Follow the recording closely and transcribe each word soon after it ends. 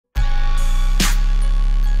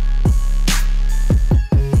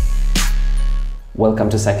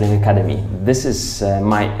Welcome to Cycling Academy. This is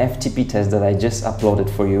my FTP test that I just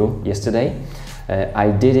uploaded for you yesterday.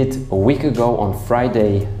 I did it a week ago on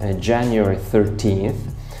Friday, January 13th.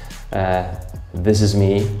 This is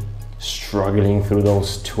me struggling through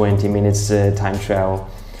those 20 minutes time trial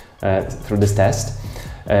through this test.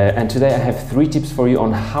 And today I have 3 tips for you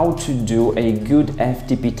on how to do a good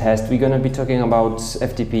FTP test. We're going to be talking about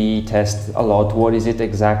FTP test a lot. What is it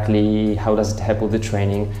exactly? How does it help with the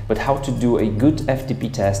training? But how to do a good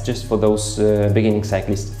FTP test just for those beginning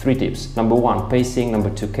cyclists. 3 tips. Number 1, pacing.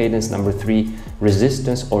 Number 2, cadence. Number 3,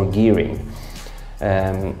 resistance or gearing.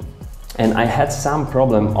 And I had some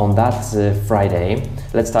problem on that Friday.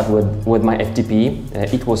 Let's start with my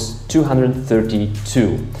FTP. It was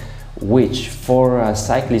 232. Which for a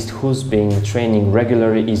cyclist who's been training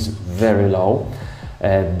regularly is very low.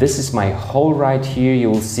 This is my whole ride here. You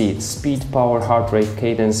will see it: speed, power, heart rate,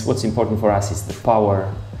 cadence. What's important for us is the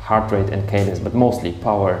power, heart rate and cadence, but mostly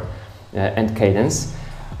power and cadence.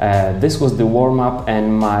 This was the warm-up,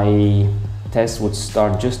 and my test would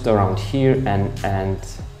start just around here and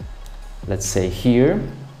let's say here.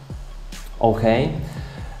 Okay.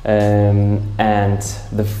 And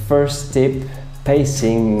the first tip,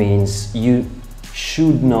 pacing, means you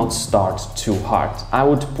should not start too hard. I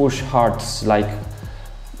would push hard, like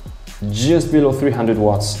just below 300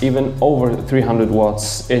 watts, even over 300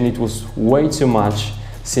 watts, and it was way too much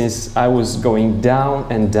since I was going down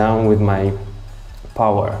and down with my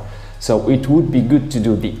power. So it would be good to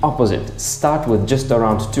do the opposite. Start with just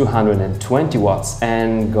around 220 watts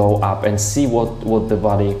and go up and see what the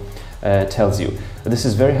body tells you. This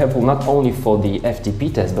is very helpful not only for the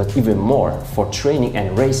FTP test, but even more for training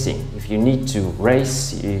and racing. If you need to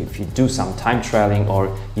race, if you do some time trialing,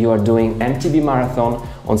 or you are doing MTB marathon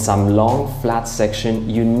on some long flat section,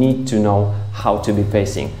 you need to know how to be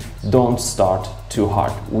pacing. Don't start too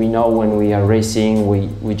hard. We know when we are racing,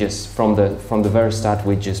 we just from the very start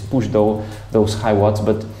we just push those high watts,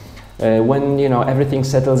 but when everything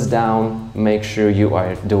settles down, make sure you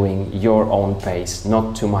are doing your own pace,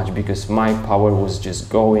 not too much, because my power was just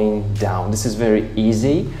going down. This is very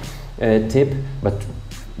easy tip, but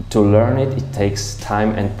to learn it, it takes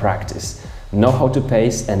time and practice. Know how to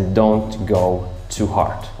pace and don't go too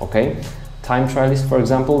hard, okay? Time trialists, for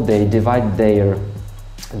example, they divide their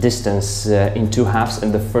distance in 2 halves,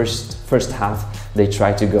 and the first half they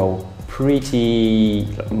try to go pretty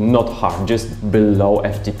not hard, just below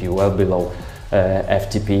FTP, well below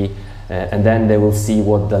FTP, and then they will see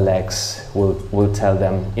what the legs will tell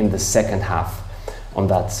them in the second half on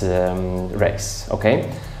that race.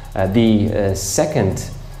 Okay, the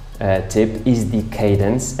second tip is the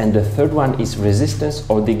cadence, and the third one is resistance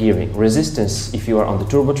or the gearing. Resistance if you are on the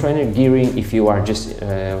turbo trainer, gearing if you are just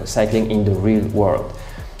cycling in the real world.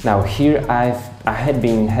 Now here I had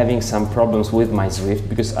been having some problems with my Zwift,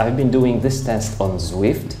 because I've been doing this test on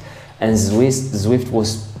Zwift, and Zwift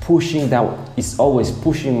was pushing down, is always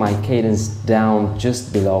pushing my cadence down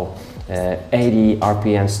just below 80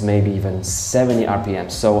 RPMs, maybe even 70 RPMs.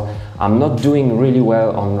 So I'm not doing really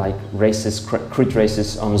well on like races, crit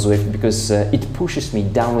races on Zwift, because it pushes me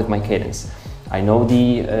down with my cadence. I know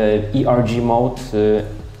the ERG mode,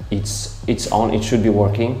 it's on, it should be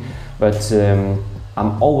working, but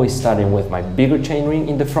I'm always starting with my bigger chainring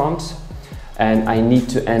in the front, and I need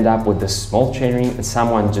to end up with the small chainring, and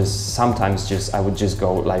sometimes I would just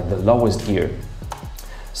go like the lowest gear.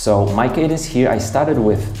 So my cadence here, I started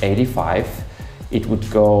with 85. It would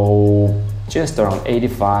go just around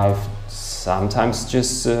 85, sometimes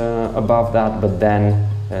just above that, but then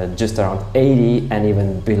just around 80 and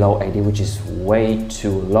even below 80, which is way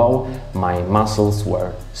too low. My muscles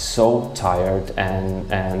were so tired,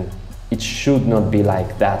 and it should not be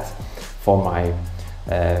like that for my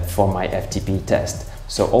FTP test.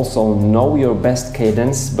 So also know your best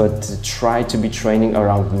cadence, but try to be training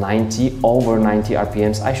around 90, over 90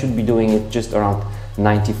 RPMs. I should be doing it just around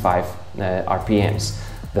 95 RPMs.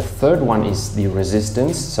 The third one is the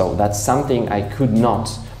resistance. So that's something I could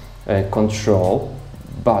not control.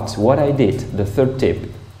 But what I did, the third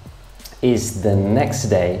tip, is the next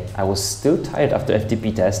day, I was still tired after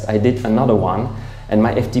FTP test. I did another one, and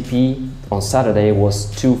my FTP on Saturday was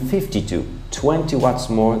 252, 20 watts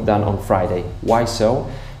more than on Friday. Why so?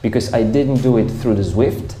 Because I didn't do it through the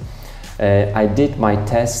Zwift. I did my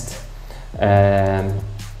test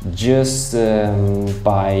just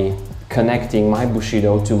by connecting my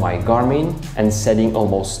Bushido to my Garmin and setting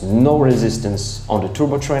almost no resistance on the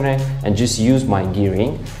turbo trainer, and just use my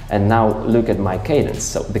gearing. And now look at my cadence.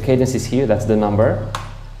 So the cadence is here, that's the number.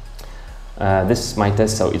 This is my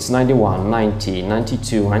test, so it's 91, 90,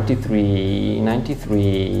 92, 93,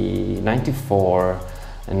 93, 94,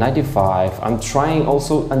 95. I'm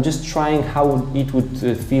just trying how it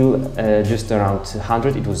would feel just around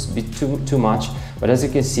 100. It was a bit too much, but as you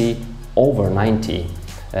can see, over 90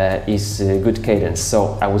 is a good cadence.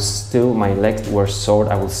 So my legs were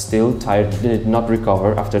sore, I was still tired, did not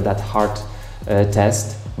recover after that hard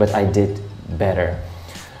test, but I did better.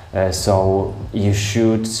 So you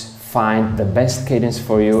should find the best cadence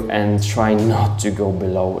for you and try not to go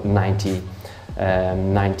below 90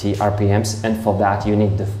 RPMs, and for that you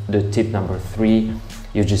need the tip number 3.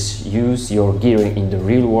 You just use your gearing in the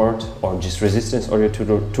real world, or just resistance or your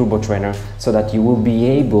turbo trainer, so that you will be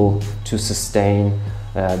able to sustain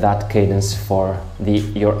that cadence for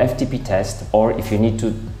your FTP test, or if you need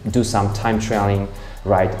to do some time trialing,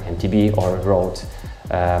 ride MTB or road,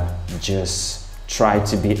 just try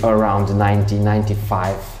to be around 90,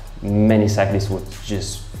 95. Many cyclists would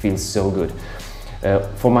just feel so good.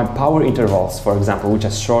 For my power intervals, for example, which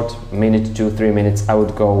are short, minute, 2-3 minutes, I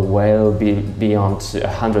would go well beyond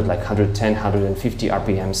 100, like 110, 150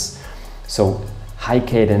 RPMs. So high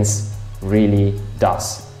cadence really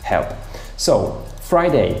does help. So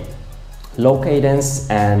Friday, low cadence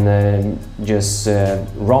and just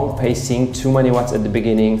wrong pacing, too many watts at the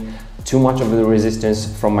beginning, too much of the resistance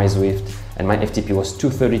from my Zwift, and my FTP was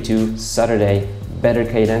 232. Saturday, better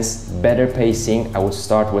cadence, better pacing. I would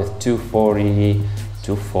start with 240,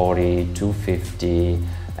 250,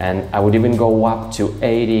 and I would even go up to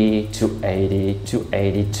 80, 280,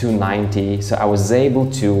 280, 290. So I was able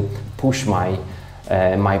to push my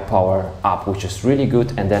power up, which is really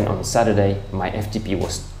good. And then on Saturday, my FTP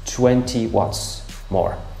was 20 watts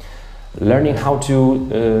more. Learning how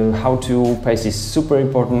to pace is super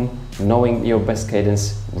important. Knowing your best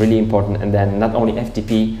cadence, really important. And then not only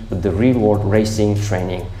FTP, but the real world racing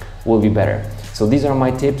training will be better. So these are my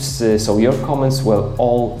tips. So your comments were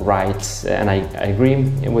all right, and I agree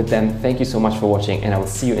with them. Thank you so much for watching, and I will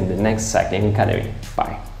see you in the next Cycling Academy. Bye.